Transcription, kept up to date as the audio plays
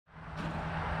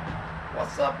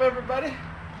What's up, everybody?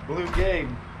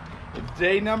 Bluegabe. It's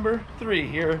day number 3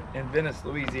 here in Venice,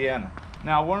 Louisiana.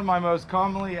 Now, one of my most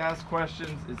commonly asked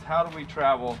questions is how do we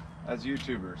travel as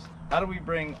YouTubers? How do we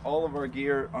bring all of our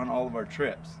gear on all of our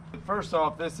trips? First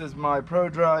off, this is my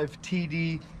ProDrive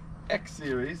TD X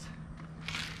Series.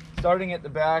 Starting at the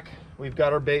back, we've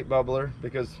got our bait bubbler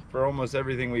because for almost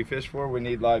everything we fish for, we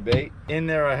need live bait. In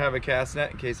there, I have a cast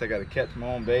net in case I got to catch my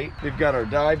own bait. We've got our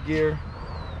dive gear,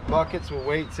 buckets with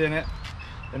weights in it.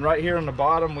 And right here on the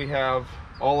bottom, we have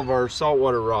all of our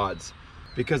saltwater rods.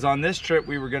 Because on this trip,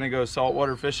 we were gonna go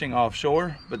saltwater fishing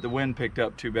offshore, but the wind picked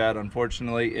up too bad,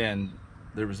 unfortunately, and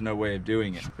there was no way of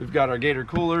doing it. We've got our gator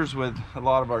coolers with a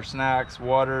lot of our snacks,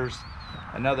 waters,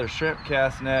 another shrimp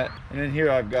cast net, and in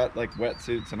here I've got like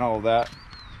wetsuits and all of that.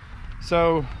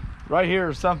 So right here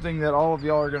is something that all of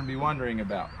y'all are gonna be wondering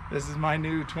about. This is my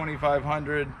new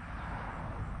 2500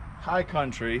 High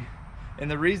Country. And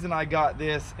the reason I got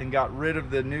this and got rid of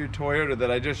the new Toyota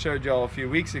that I just showed y'all a few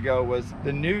weeks ago was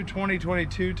the new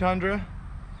 2022 Tundra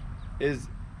is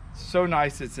so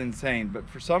nice, it's insane. But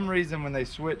for some reason, when they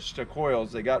switched to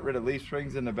coils, they got rid of leaf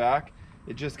springs in the back.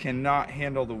 It just cannot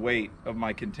handle the weight of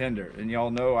my contender. And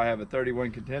y'all know I have a 31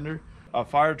 contender. A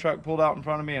fire truck pulled out in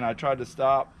front of me and I tried to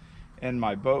stop and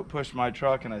my boat pushed my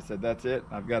truck and I said, that's it.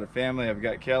 I've got a family, I've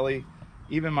got Kelly.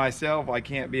 Even myself, I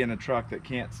can't be in a truck that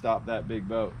can't stop that big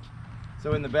boat.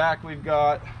 So in the back, we've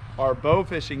got our bow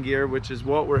fishing gear, which is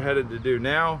what we're headed to do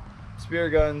now.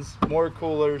 Spear guns, more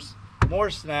coolers,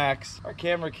 more snacks, our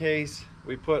camera case.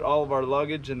 We put all of our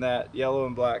luggage in that yellow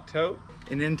and black tote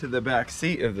and into the back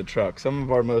seat of the truck. Some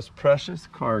of our most precious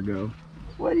cargo.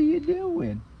 What are you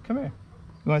doing? Come here.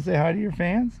 You want to say hi to your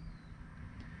fans?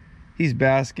 He's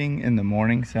basking in the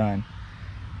morning sun.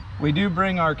 We do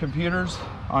bring our computers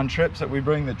on trips that we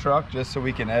bring the truck just so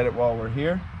we can edit while we're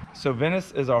here. So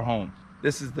Venice is our home.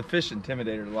 This is the Fish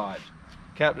Intimidator Lodge.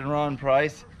 Captain Ron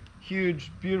Price,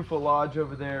 huge, beautiful lodge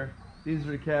over there. These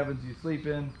are the cabins you sleep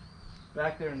in.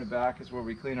 Back there in the back is where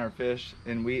we clean our fish,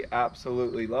 and we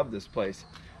absolutely love this place.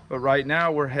 But right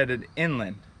now we're headed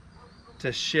inland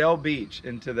to Shell Beach,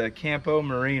 into the Campo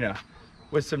Marina,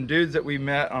 with some dudes that we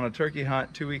met on a turkey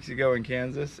hunt 2 weeks ago in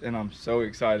Kansas, and I'm so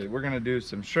excited. We're gonna do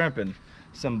some shrimping,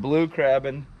 some blue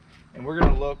crabbing, and we're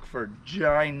gonna look for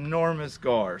ginormous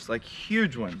gars, like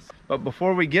huge ones. But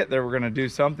before we get there, we're gonna do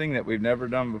something that we've never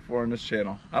done before on this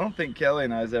channel. I don't think Kelly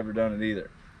and I's ever done it either.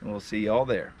 And we'll see y'all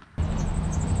there.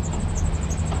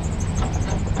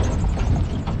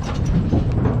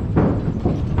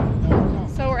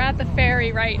 So we're at the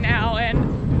ferry right now,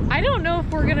 and I don't know if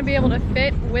we're gonna be able to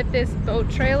fit with this boat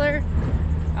trailer.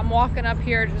 I'm walking up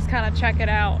here to just kind of check it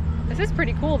out. This is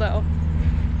pretty cool though.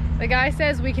 The guy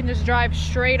says we can just drive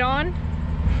straight on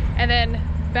and then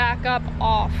back up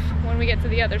off when we get to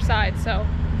the other side. So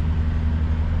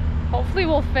hopefully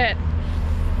we'll fit.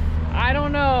 I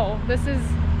don't know. This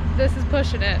is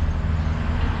pushing it.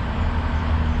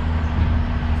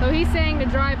 So he's saying to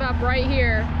drive up right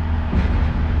here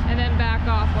and then back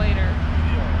off later.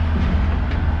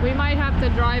 We might have to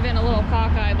drive in a little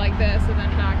cockeyed like this and then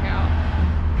back out.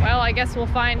 Well, I guess we'll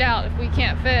find out if we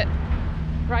can't fit.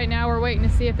 Right now we're waiting to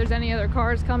see if there's any other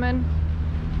cars coming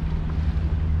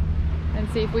and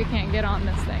see if we can't get on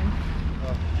this thing.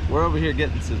 We're over here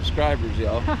getting subscribers,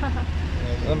 y'all.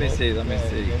 Let me see.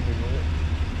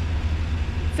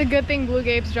 It's a good thing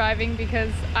Bluegabe's driving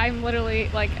because I'm literally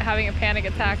like having a panic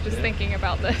attack just thinking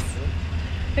about this.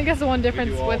 I think that's the one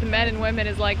difference with men and women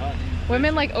is like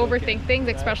women like overthink things,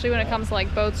 especially when it comes to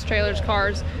like boats, trailers,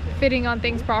 cars, fitting on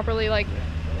things properly. Like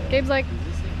Gabe's like,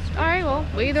 all right, well,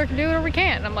 we either can do it or we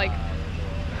can't. And I'm like,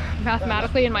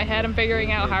 mathematically in my head, I'm figuring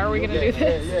out how are we gonna do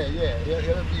this. Yeah.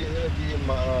 It'll be in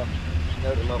my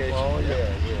phone.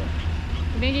 Yeah.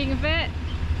 You think you can fit?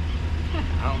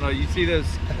 I don't know. You see those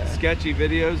sketchy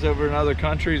videos over in other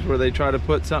countries where they try to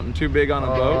put something too big on a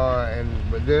boat?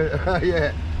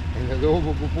 Yeah, and it's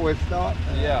over before it starts.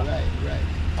 Yeah.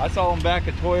 Right. I saw them back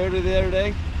at Toyota the other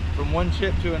day, from one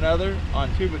ship to another on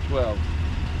 2x12.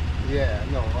 Yeah,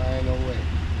 no, I ain't no way.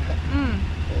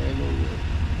 Ain't no way.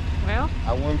 Well,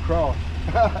 I wouldn't cross.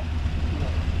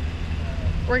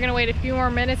 we're gonna wait a few more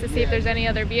minutes to see if there's any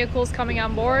other vehicles coming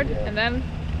on board, and then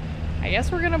I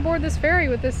guess we're gonna board this ferry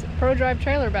with this ProDrive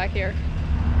trailer back here.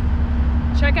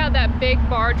 Check out that big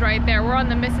barge right there. We're on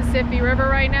the Mississippi River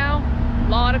right now. A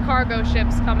lot of cargo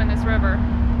ships come in this river.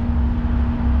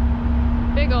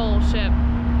 Big old ship.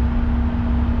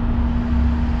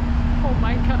 Oh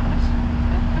my gosh.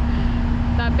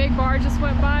 That big barge just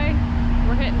went by.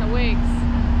 We're hitting the wakes.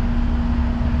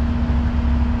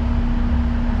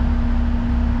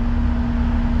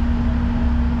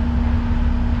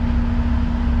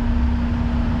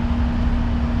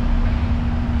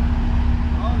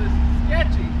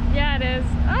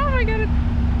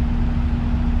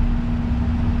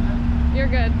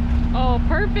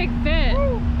 perfect fit.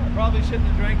 Woo. I probably shouldn't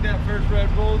have drank that first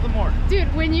Red Bull of the morning. Dude,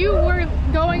 when you were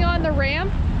going on the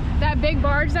ramp, that big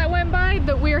barge that went by,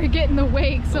 that we were getting the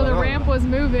wake, so the ramp was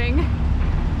moving.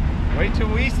 Wait till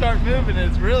we start moving,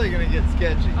 it's really gonna get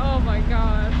sketchy. Oh my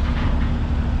gosh.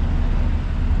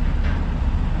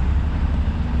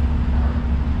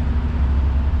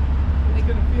 It's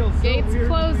gonna feel so Gates weird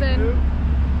when we closing. move.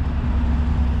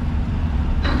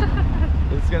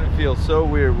 It's gonna feel so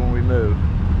weird when we move.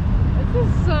 This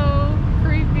is so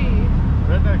creepy.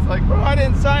 Redneck's like, bro, I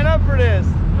didn't sign up for this.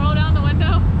 Roll down the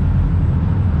window.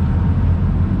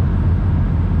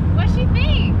 What'd she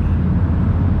think?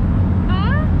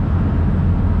 Huh?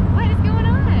 What is going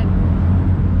on?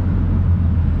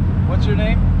 What's your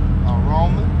name?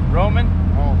 Roman. Roman?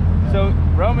 Roman. Yeah. So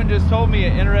Roman just told me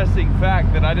an interesting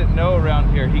fact that I didn't know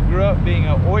around here. He grew up being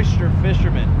an oyster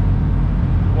fisherman.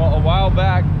 Well, a while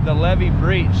back, the levee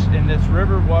breached and this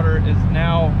river water is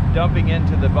now dumping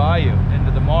into the bayou, into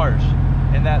the marsh.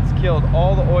 And that's killed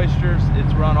all the oysters.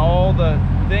 It's run all the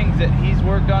things that he's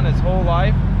worked on his whole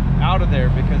life out of there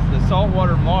because the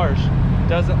saltwater marsh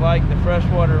doesn't like the fresh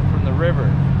water from the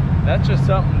river. That's just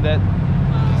something that,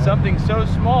 something so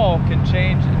small can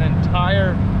change an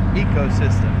entire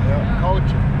ecosystem. Yeah,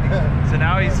 culture. So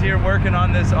now he's here working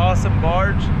on this awesome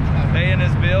barge, paying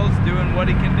his bills, doing what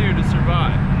he can do to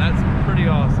survive. And that's pretty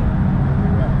awesome.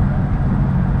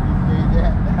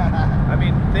 I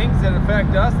mean, things that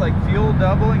affect us, like fuel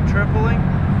doubling, tripling,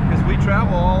 because we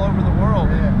travel all over the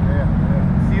world.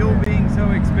 And fuel being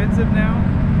so expensive now,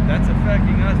 that's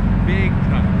affecting us big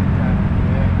time.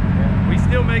 We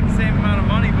still make the same amount of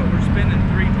money, but we're spending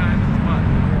 3 times as much.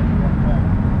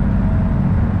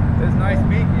 It's nice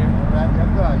meeting you.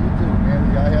 You too, man.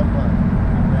 Y'all have fun.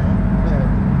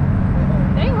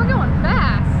 Dang, we're going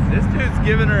fast. This dude's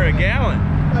giving her a gallon.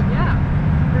 Yeah.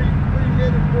 3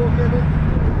 minutes, 4 minutes.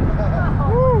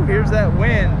 Woo, here's that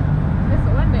wind. It's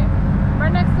windy.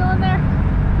 Redneck's still in there?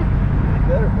 He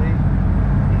better be.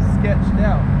 He's sketched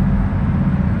out.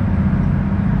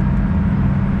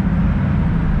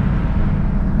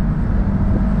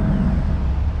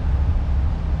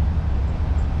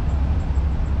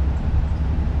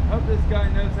 Hope this guy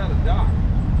knows how to dock.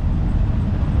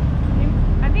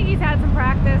 I think he's had some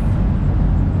practice.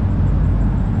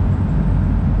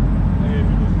 Hey, if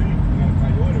you can see, we got a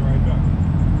coyote right there.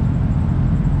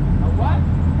 A what?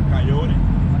 Coyote.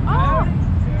 Oh!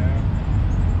 Yeah.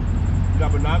 You got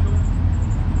binoculars?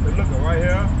 They're looking right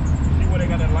here. See where they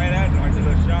got that light at? Like the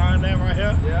little shine there right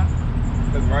here? Yeah.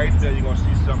 Look right there, you're gonna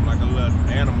see something like a little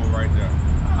animal right there.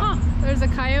 Oh, there's a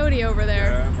coyote over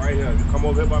there. Yeah, right here. You come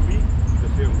over here by me, you can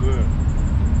see him good.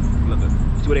 Look,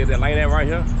 see where they got that light at right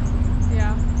here?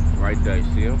 Yeah. Right there, you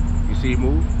see him? You see him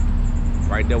move?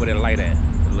 Right there where that light at.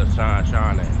 The little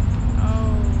shine at.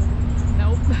 Oh,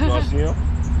 nope. You wanna see him?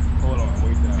 Hold on,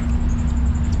 wait down.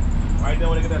 Right there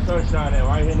where they got that sunshine at,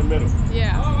 right here in the middle.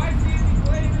 Yeah. Oh, I see him. He's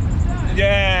laying in the sun.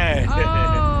 Yeah! Oh.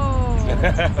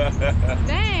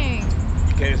 Dang.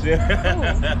 You can't see him? He's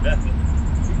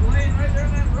laying right there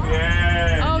in that rock.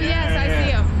 Yeah! Oh, yes, I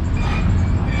see him.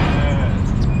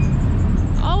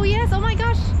 Yeah. Oh, yes. Oh, my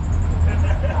gosh.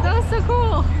 That was so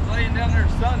cool. He's laying down there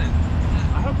sunning.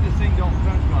 I hope this thing don't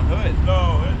punch my hood.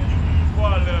 No, you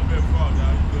fall a little bit far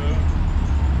down. You good?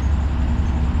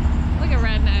 Look at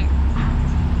Redneck.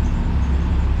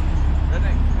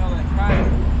 Redneck smell that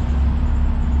coyote.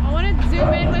 I want to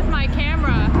zoom in with my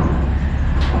camera.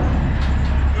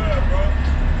 Good, bro.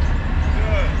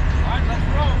 Good. All right, let's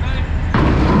roll, baby.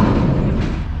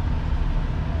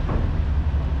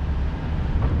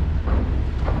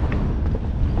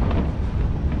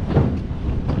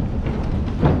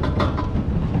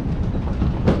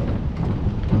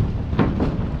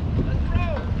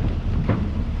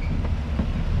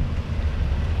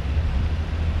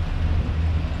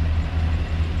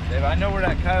 Dave, I know where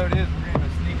that coyote is. We're gonna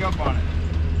sneak up on it.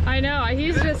 I know,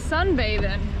 he's just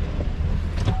sunbathing.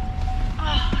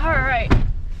 Oh, all right.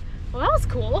 Well, that was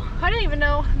cool. I didn't even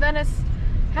know Venice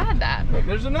had that. Look,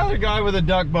 there's another guy with a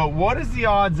duck boat. What is the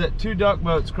odds that 2 duck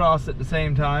boats cross at the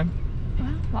same time?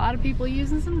 Well, a lot of people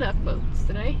using some duck boats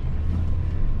today.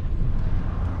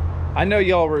 I know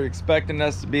y'all were expecting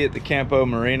us to be at the Campo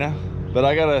Marina, but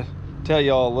I gotta tell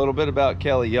y'all a little bit about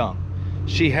Kelly Young.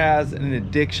 She has an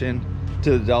addiction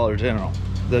to the Dollar General.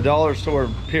 The dollar store,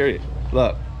 period.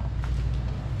 Look.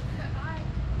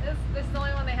 This is the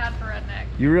only one they had for Redneck.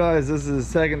 You realize this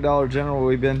is the 2nd Dollar General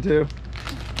we've been to?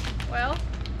 Well,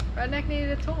 Redneck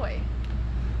needed a toy.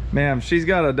 Ma'am, she's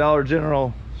got a Dollar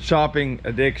General shopping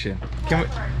addiction.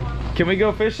 Can we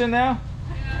go fishing now?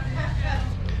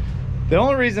 The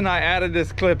only reason I added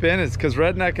this clip in is because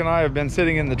Redneck and I have been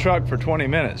sitting in the truck for 20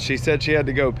 minutes. She said she had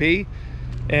to go pee,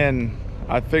 and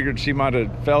I figured she might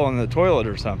have fell in the toilet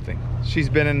or something. She's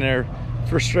been in there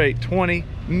for straight 20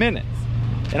 minutes,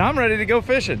 and I'm ready to go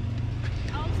fishing.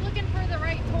 I was looking for the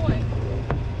right toy.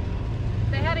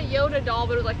 They had a Yoda doll,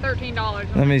 but it was like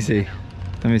 $13. Let me see.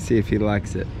 Let me see if he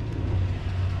likes it.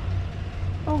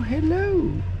 Oh,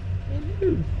 hello.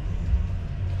 Hello.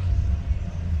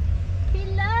 He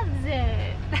loves it.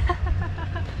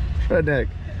 Redneck,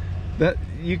 that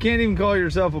you can't even call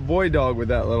yourself a boy dog with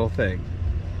that little thing.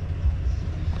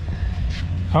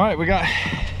 All right, we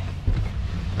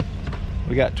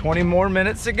got 20 more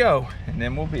minutes to go, and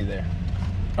then we'll be there.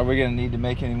 Are we gonna need to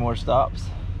make any more stops?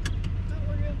 No,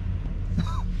 we're good.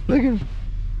 Look at him.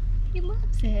 He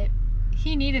loves it.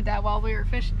 He needed that while we were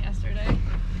fishing yesterday.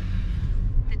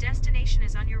 The destination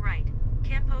is on your right.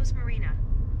 Campos Marina.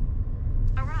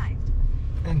 Arrived.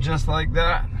 And just like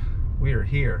that, we are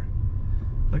here.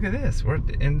 Look at this, we're at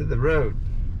the end of the road.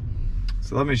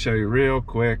 So let me show you real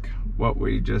quick what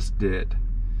we just did.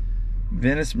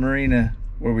 Venice Marina,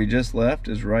 where we just left,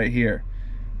 is right here.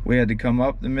 We had to come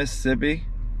up the Mississippi,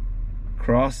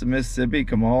 cross the Mississippi,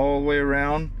 come all the way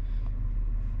around,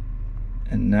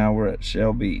 and now we're at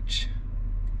Shell Beach,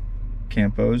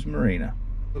 Campos Marina.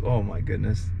 Oh my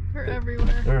goodness. We're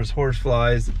everywhere. There's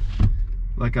horseflies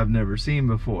like I've never seen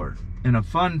before. And a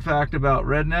fun fact about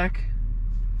Redneck,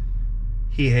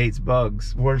 he hates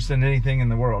bugs worse than anything in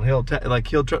the world. He'll try, look,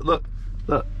 get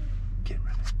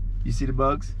rid of it. You see the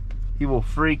bugs? He will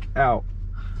freak out.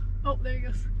 Oh, there he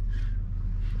goes.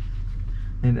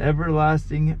 An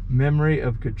everlasting memory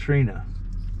of Katrina.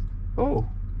 Oh,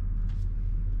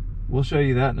 we'll show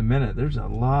you that in a minute. There's a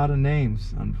lot of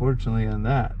names, unfortunately, on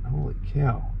that. Holy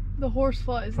cow. The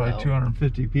horseflies, Probably though.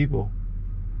 250 people.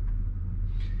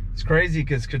 It's crazy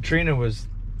because Katrina was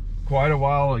quite a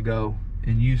while ago,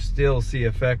 and you still see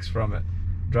effects from it.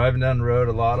 Driving down the road,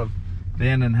 a lot of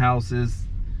abandoned houses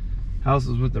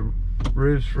with the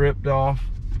roofs ripped off.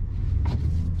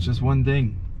 It's just one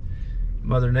thing.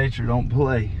 Mother Nature don't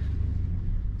play.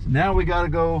 So now we got to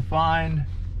go find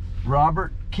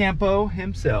Robert Campo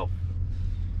himself.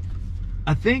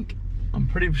 I'm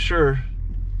pretty sure,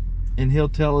 and he'll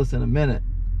tell us in a minute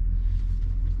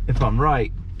if I'm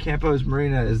right, Campos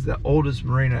Marina is the oldest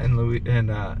marina in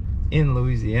Louisiana.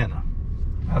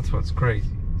 That's what's crazy.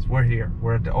 We're here.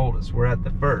 We're at the oldest. We're at the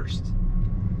first.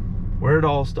 Where it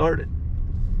all started.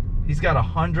 He's got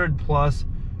 100+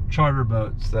 charter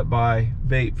boats that buy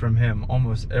bait from him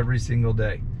almost every single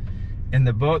day. And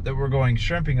the boat that we're going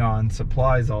shrimping on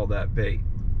supplies all that bait.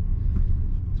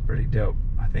 It's pretty dope.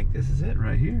 I think this is it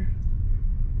right here.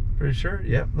 Pretty sure?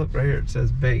 Yep, look right here. It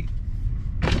says bait.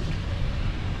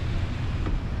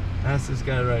 That's this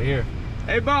guy right here.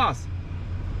 Hey boss,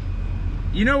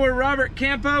 you know where Robert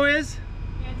Campo is?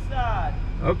 Inside.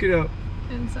 Okie doke.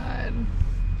 Inside.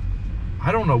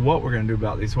 I don't know what we're gonna do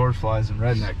about these horseflies and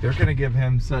Redneck. They're gonna give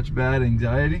him such bad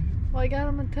anxiety. Well, I got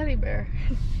him a teddy bear.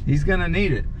 He's gonna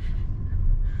need it.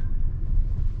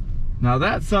 Now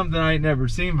that's something I ain't never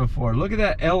seen before. Look at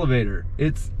that elevator.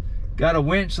 It's got a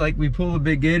winch like we pull the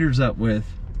big gators up with.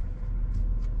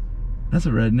 That's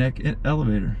a Redneck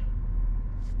elevator.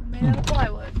 Made out of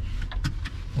plywood.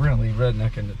 We're gonna leave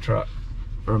Redneck in the truck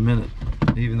for a minute,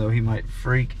 even though he might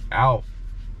freak out.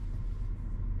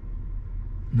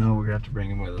 No, we're gonna have to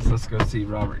bring him with us. Let's go see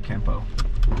Robert Campo.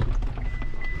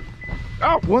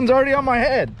 Oh, one's already on my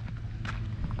head.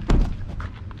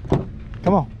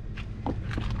 Come on.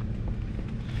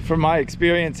 From my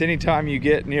experience, anytime you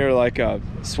get near like a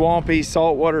swampy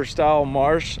saltwater style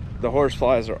marsh, the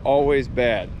horseflies are always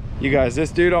bad. You guys, this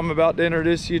dude I'm about to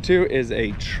introduce you to is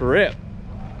a trip.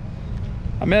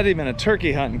 I met him in a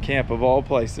turkey hunting camp of all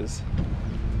places.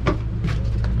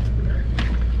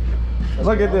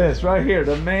 Look at this right here,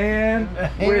 the man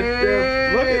with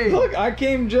the, look, I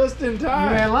came just in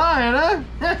time. You ain't lying,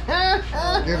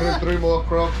 huh? Giving him 3 more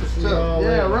crawfish too.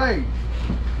 Yeah, right.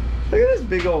 Look at this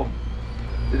big old,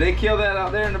 did they kill that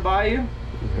out there in the bayou?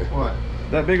 What?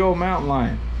 That big old mountain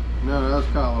lion. No,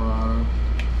 that's Colorado.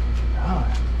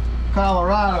 Oh.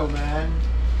 Colorado, man.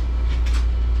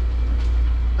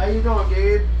 How you doing,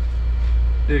 Gabe?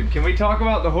 Dude, can we talk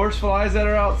about the horseflies that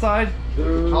are outside?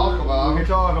 Dude, we can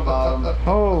talk about them.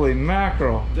 Holy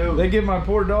mackerel. Dude. They give my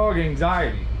poor dog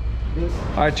anxiety. All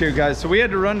right, you guys, so we had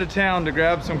to run to town to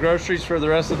grab some groceries for the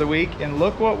rest of the week, and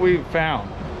look what we found.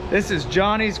 This is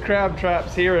Johnny's Crab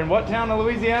Traps here in what town of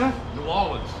Louisiana? New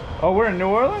Orleans. Oh, we're in New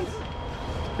Orleans?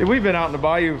 Dude, we've been out in the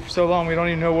bayou for so long we don't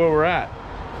even know where we're at.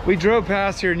 We drove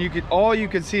past here and all you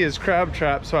could see is crab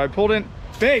traps, so I pulled in.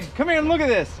 Babe, come here and look at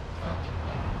this.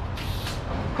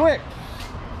 Quick.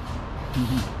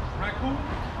 Raccoon?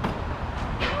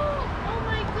 Oh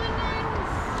my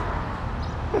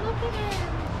goodness! Look at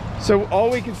him. So all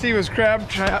we could see was crab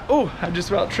trap. Oh, I just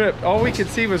about tripped. All we could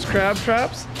see was crab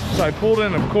traps. So I pulled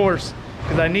in, of course,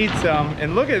 because I need some.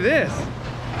 And look at this.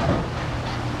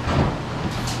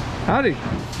 Howdy.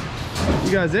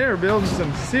 You guys there are building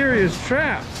some serious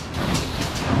traps.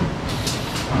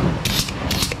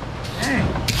 Dang.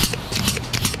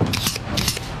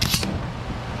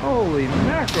 Holy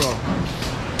mackerel.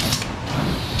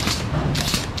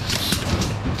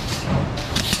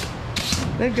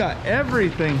 They've got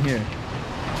everything here.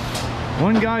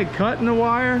 One guy cutting the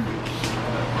wire.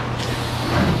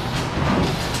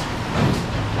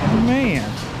 Oh, man.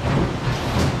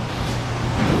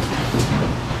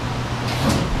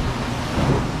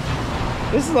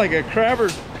 This is like a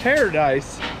crabber's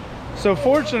paradise. So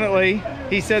fortunately,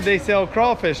 he said they sell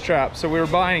crawfish traps. So we were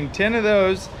buying 10 of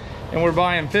those, and we're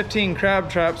buying 15 crab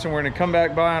traps, and we're gonna come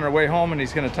back by on our way home, and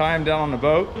he's gonna tie them down on the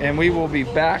boat, and we will be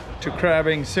back to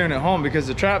crabbing soon at home, because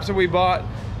the traps that we bought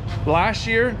last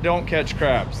year don't catch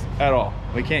crabs at all.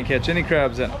 We can't catch any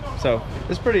crabs in them. So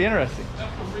it's pretty interesting.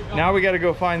 Now we gotta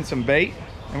go find some bait,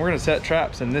 and we're gonna set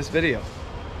traps in this video.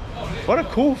 What a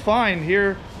cool find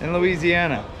here in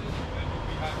Louisiana.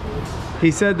 He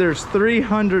said there's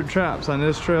 300 traps on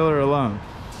this trailer alone.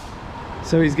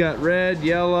 So he's got red,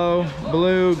 yellow,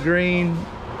 blue, green,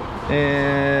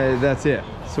 and that's it.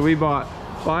 So we bought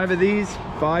 5 of these,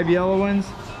 5 yellow ones,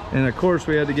 and of course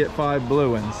we had to get 5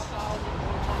 blue ones.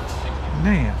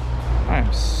 Man, I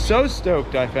am so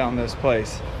stoked I found this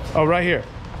place. Oh, right here.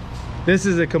 This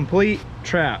is a complete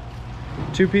trap.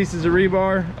 2 pieces of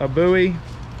rebar, a buoy,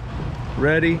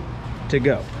 ready to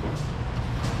go.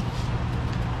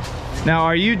 Now,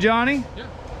 are you Johnny? Yeah.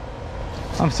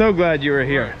 I'm so glad you were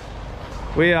here.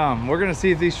 We're gonna see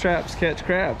if these traps catch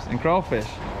crabs and crawfish.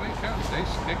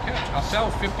 They catch. I sell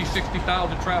 50,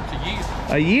 60,000 traps a year.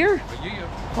 A year? A year.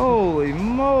 Holy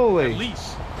moly. At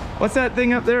least. What's that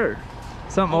thing up there?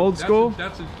 Something old school?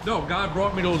 No, God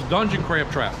brought me those dungeon crab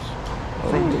traps.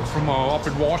 From up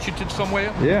in Washington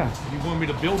somewhere. Yeah. He wanted me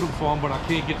to build them for him, but I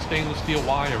can't get stainless steel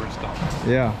wire and stuff.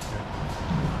 Yeah.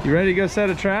 You ready to go set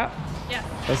a trap? Yes.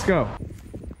 Let's go.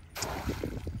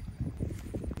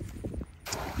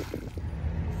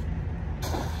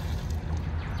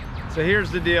 So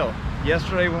here's the deal.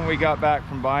 Yesterday when we got back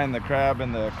from buying the crab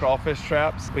and the crawfish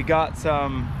traps, we got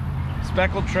some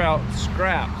speckled trout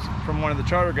scraps from one of the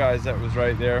charter guys that was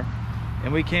right there.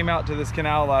 And we came out to this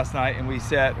canal last night and we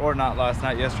set, or not last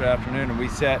night, yesterday afternoon, and we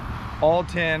set all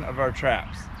 10 of our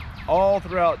traps, all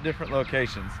throughout different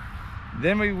locations.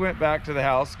 Then we went back to the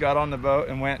house, got on the boat,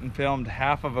 and went and filmed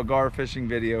half of a gar fishing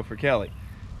video for Kelly.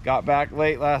 Got back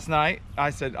late last night. I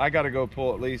said, I gotta go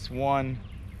pull at least 1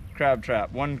 crab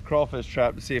trap, 1 crawfish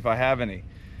trap to see if I have any.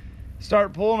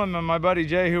 Start pulling them, and my buddy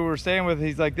Jay, who we're staying with,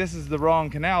 he's like, this is the wrong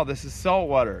canal, this is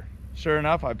saltwater. Sure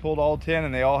enough, I pulled all 10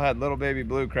 and they all had little baby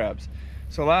blue crabs.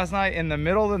 So last night, in the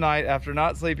middle of the night, after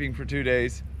not sleeping for 2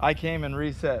 days, I came and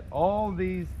reset all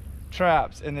these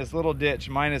traps in this little ditch,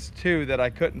 minus 2 that I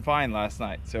couldn't find last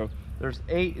night. So there's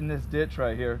 8 in this ditch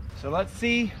right here. So let's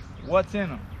see what's in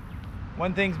them.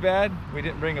 One thing's bad, we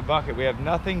didn't bring a bucket. We have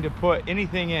nothing to put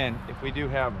anything in if we do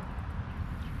have them.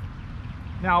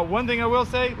 Now, one thing I will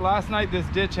say, last night this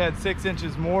ditch had 6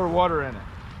 inches more water in it.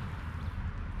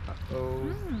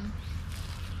 Uh-oh.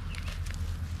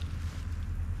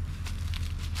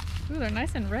 Ooh, they're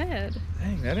nice and red.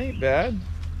 Dang, that ain't bad.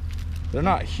 They're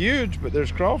not huge, but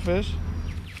there's crawfish.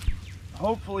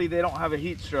 Hopefully they don't have a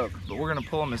heat stroke, but we're gonna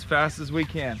pull them as fast as we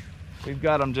can. We've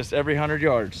got them just every 100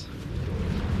 yards.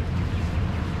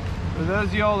 For those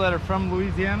of y'all that are from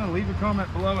Louisiana, leave a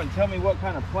comment below and tell me what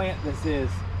kind of plant this is.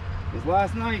 Because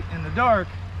last night in the dark,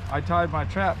 I tied my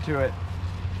trap to it,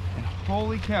 and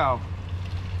holy cow,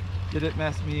 did it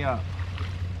mess me up.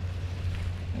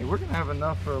 Hey, we're gonna have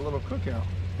enough for a little cookout.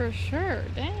 For sure,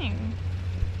 dang.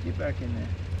 Get back in there.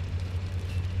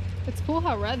 It's cool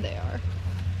how red they are.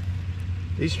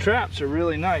 These traps are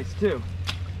really nice too.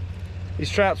 These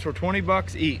traps were 20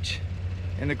 bucks each.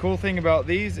 And the cool thing about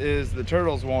these is the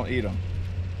turtles won't eat them.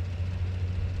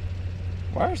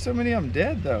 Why are so many of them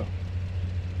dead though?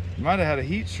 You might have had a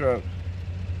heat stroke.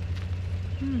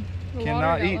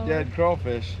 Cannot eat dead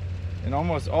crawfish. And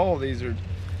almost all of these are,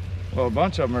 well, a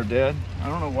bunch of them are dead. I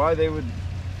don't know why they would,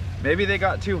 maybe they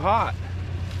got too hot.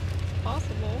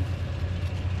 Possible.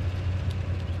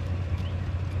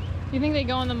 You think they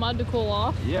go in the mud to cool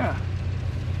off? Yeah.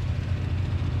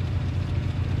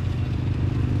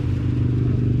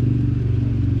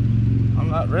 I'm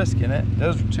not risking it.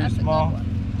 Those are too small.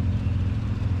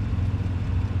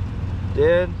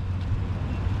 Dead.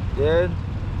 Dead.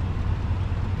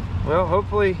 Well,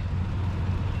 hopefully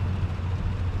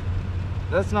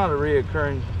that's not a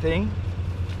reoccurring thing.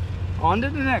 On to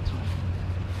the next one.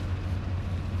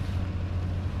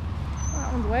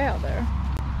 That one's way out there.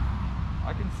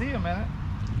 I can see him in it.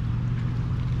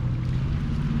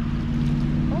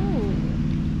 Oh.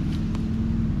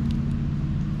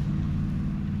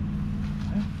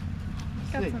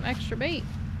 Let's Got see. some extra bait.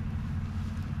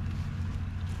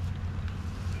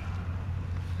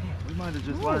 We might have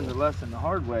just learned the lesson the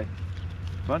hard way.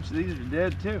 A bunch of these are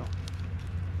dead too.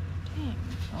 Dang.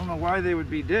 I don't know why they would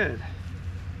be dead.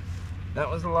 That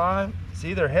was alive.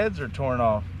 See, their heads are torn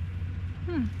off.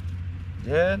 Hmm.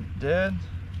 Dead, dead.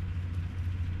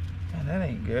 Man, that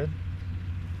ain't good.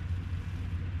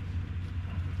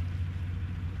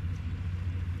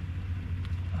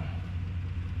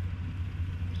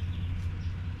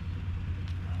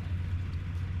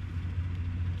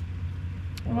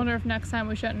 I wonder if next time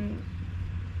we shouldn't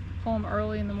pull them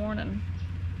early in the morning.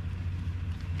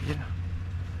 Yeah.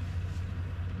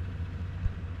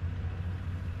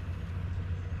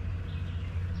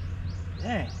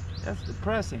 Dang, that's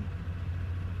depressing.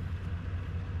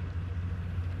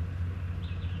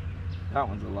 That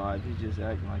one's alive. He's just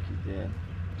acting like he's dead.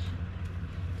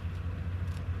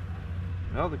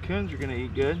 Well, the coons are gonna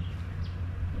eat good.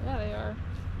 Yeah, they are.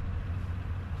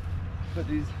 Put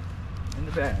these in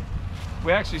the bag.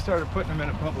 We actually started putting them in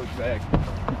a public bag.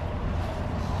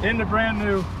 In the brand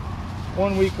new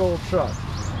 1 week old truck.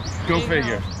 Go There you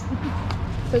figure.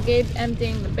 So Gabe's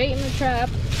emptying the bait in the trap,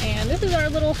 and this is our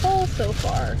little haul so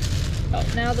far. Oh,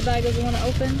 now the bag doesn't want to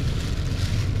open.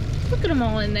 Look at them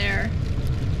all in there.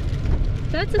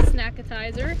 That's a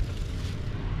snackatizer.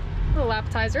 A little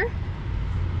appetizer.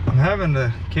 I'm having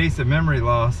a case of memory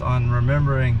loss on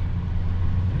remembering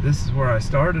if this is where I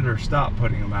started or stopped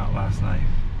putting them out last night.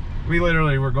 We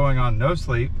literally were going on no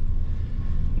sleep.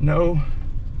 No.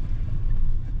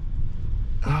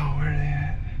 Oh, where are they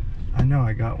at? I know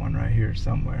I got one right here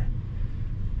somewhere.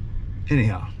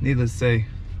 Anyhow, needless to say,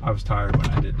 I was tired when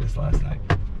I did this last night.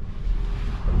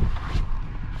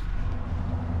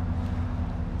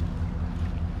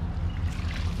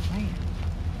 Man,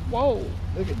 Whoa,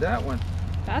 look at that one.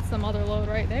 that's the mother load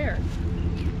right there.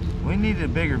 We needed a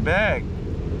bigger bag.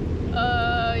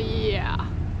 Yeah.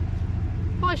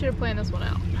 Probably should have planned this one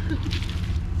out.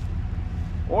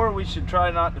 Or we should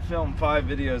try not to film 5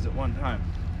 videos at one time.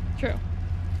 True.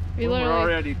 We We're literally,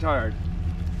 already tired.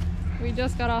 we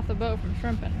just got off the boat from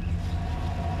shrimping.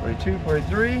 42,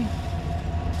 43.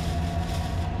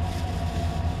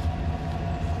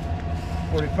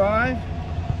 45.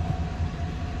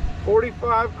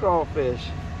 45 crawfish.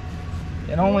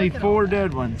 And only Look at all 4 that.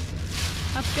 dead ones.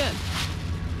 That's good.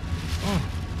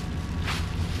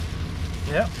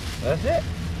 Yep, that's it.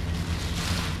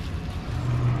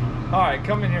 All right,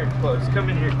 come in here close. Come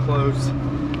in here close.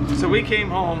 So we came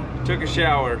home, took a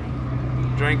shower,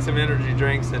 drank some energy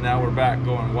drinks, and now we're back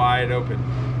going wide open.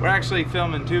 We're actually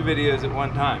filming 2 videos at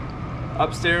one time.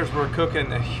 Upstairs, we're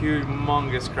cooking a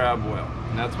humongous crab boil,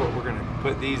 and that's what we're gonna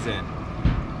put these in.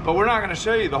 But we're not gonna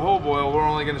show you the whole boil. We're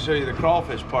only gonna show you the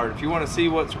crawfish part. If you wanna see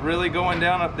what's really going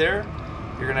down up there,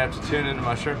 you're gonna have to tune into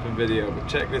my shrimping video. But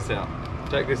check this out.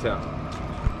 Check this out.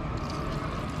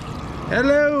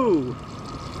 Hello.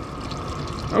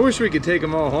 I wish we could take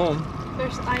them all home.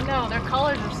 I know, their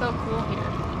colors are so cool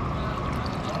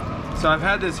here. So I've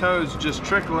had this hose just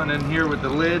trickling in here with the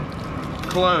lid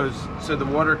closed so the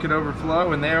water could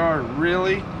overflow, and they are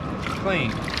really clean.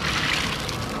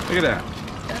 Look at that.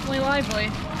 It's definitely lively.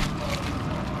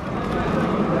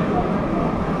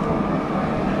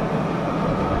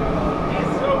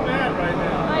 He's so mad right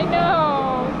now. I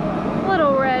know.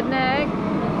 Little redneck.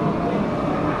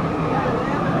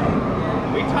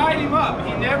 We tied him up.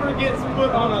 He never gets put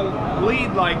on a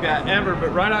lead like that ever,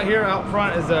 but right out here out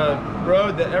front is a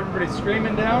road that everybody's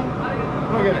screaming down.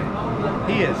 Look at him.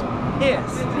 He is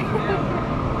pissed.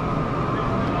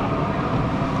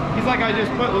 He's like, I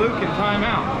just put Luke in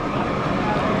timeout.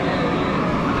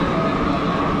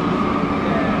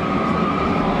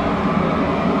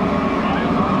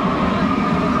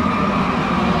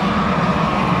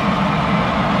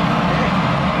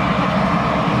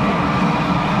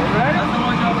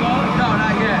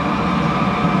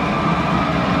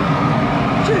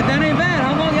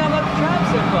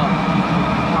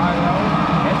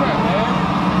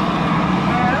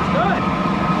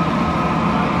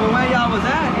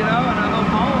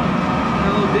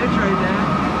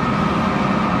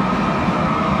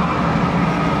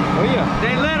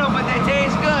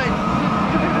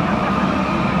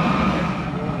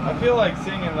 I feel like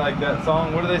singing like that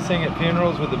song. What do they sing at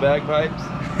funerals with the bagpipes?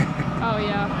 Oh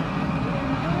yeah.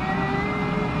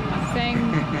 I sang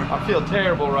I feel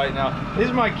terrible right now. This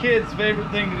is my kid's favorite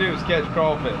thing to do is catch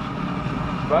crawfish.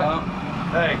 But,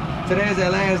 hey. Today's our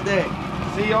last day.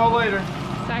 See y'all later.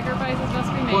 Sacrifices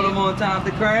must be made. Put them on top of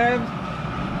the crabs.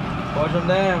 Wash them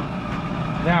down.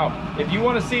 Now, if you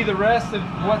want to see the rest of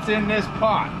what's in this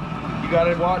pot, you got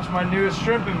to watch my newest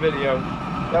shrimping video.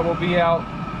 That will be out,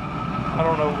 I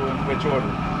don't know in which order,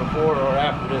 before or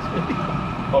after this video.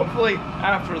 Hopefully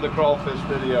after the crawfish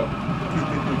video.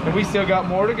 And we still got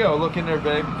more to go. Look in there,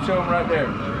 babe. Show them right there.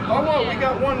 Oh, whoa, we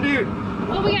got one dude.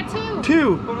 Oh, we got two.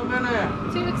 Two. Put them in there.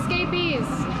 Two escapees.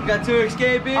 You got two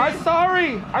escapees? I'm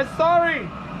sorry. I'm sorry.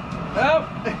 Oh.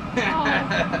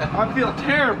 I feel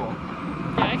terrible.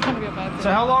 Yeah, I kind of feel bad too.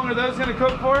 So how long are those gonna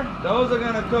cook for? Those are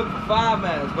gonna cook for 5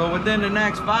 minutes, but within the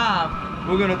next 5,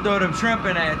 we're gonna throw them shrimp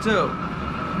in there too.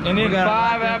 And then We got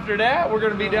 5 it right after that, we're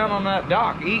gonna be down on that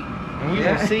dock eating. And we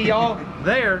will see y'all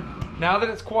there. Now that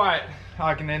it's quiet,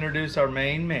 I can introduce our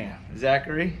main man,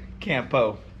 Zachary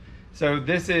Campo. So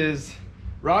this is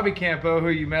Robbie Campo, who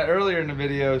you met earlier in the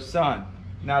video's son.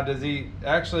 Now, does he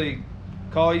actually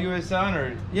call you his son,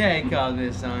 or? Yeah, he calls me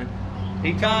his son.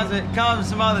 He calls it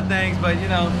some other things, but you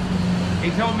know.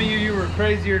 He told me you were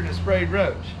crazier than a sprayed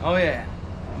roach. Oh yeah,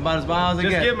 about as wild as it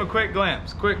Just gets. give him a quick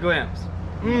glimpse,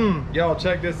 Y'all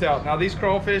check this out. Now these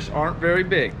crawfish aren't very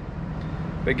big,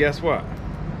 but guess what?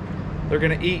 They're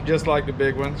gonna eat just like the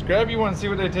big ones. Grab you one and see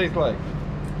what they taste like.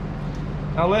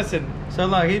 Now listen. So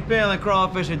look, he's peeling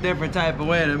crawfish a different type of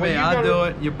way than me. I do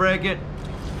it, you break it,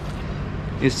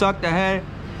 you suck the head,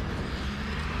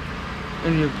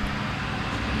 and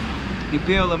you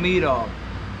peel the meat off.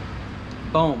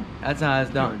 Boom, that's how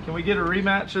it's done. Can we get a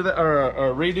rematch of that, or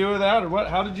a redo of that, or what?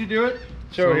 How did you do it?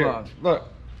 Show here. Look,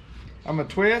 I'm gonna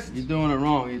twist. You're doing it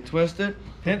wrong. You twist it,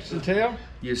 Pinch the tail.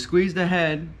 you squeeze the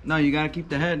head. No, you gotta keep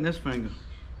the head in this finger.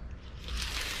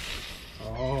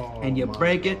 Oh, And you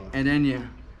break it, and then you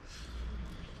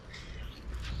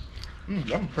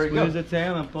I'm pretty squeeze good. the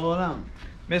tail and pull it out.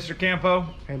 Mr. Campo,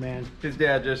 Hey, man. his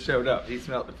dad just showed up. He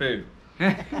smelled the food.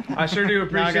 I sure do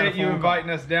Now I got a appreciate you phone inviting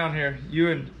us down here. You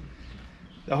and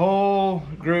the whole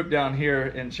group down here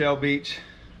in Shell Beach.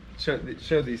 Show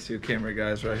these two camera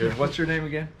guys right here. What's your name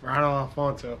again? Ronald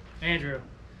Alfonso. Andrew.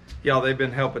 Y'all, they've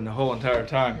been helping the whole entire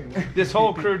time. This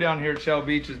whole crew down here at Shell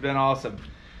Beach has been awesome.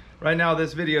 Right now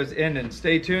this video is ending.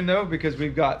 Stay tuned though, because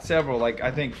we've got several, like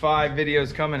I think 5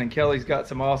 videos coming, and Kelly's got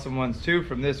some awesome ones too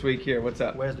from this week here. What's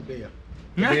up? Where's the beer?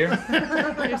 The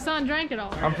beer? Your son drank it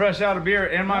all. I'm fresh out of beer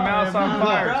and my mouth's on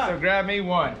fire, so grab me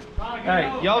one.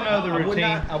 Hey, y'all know the routine.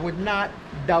 I would not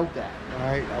doubt that. All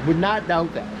right, I would not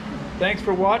doubt that. Thanks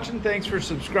for watching. Thanks for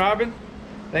subscribing.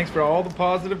 Thanks for all the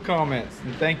positive comments.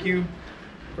 And thank you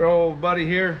for old buddy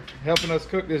here helping us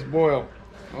cook this boil.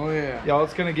 Oh yeah. Y'all,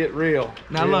 it's gonna get real.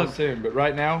 Now real look. soon. But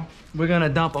right now, We're gonna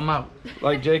dump them out.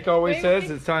 like Jake always says,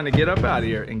 it's time to get up out of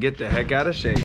here and get the heck out of shape.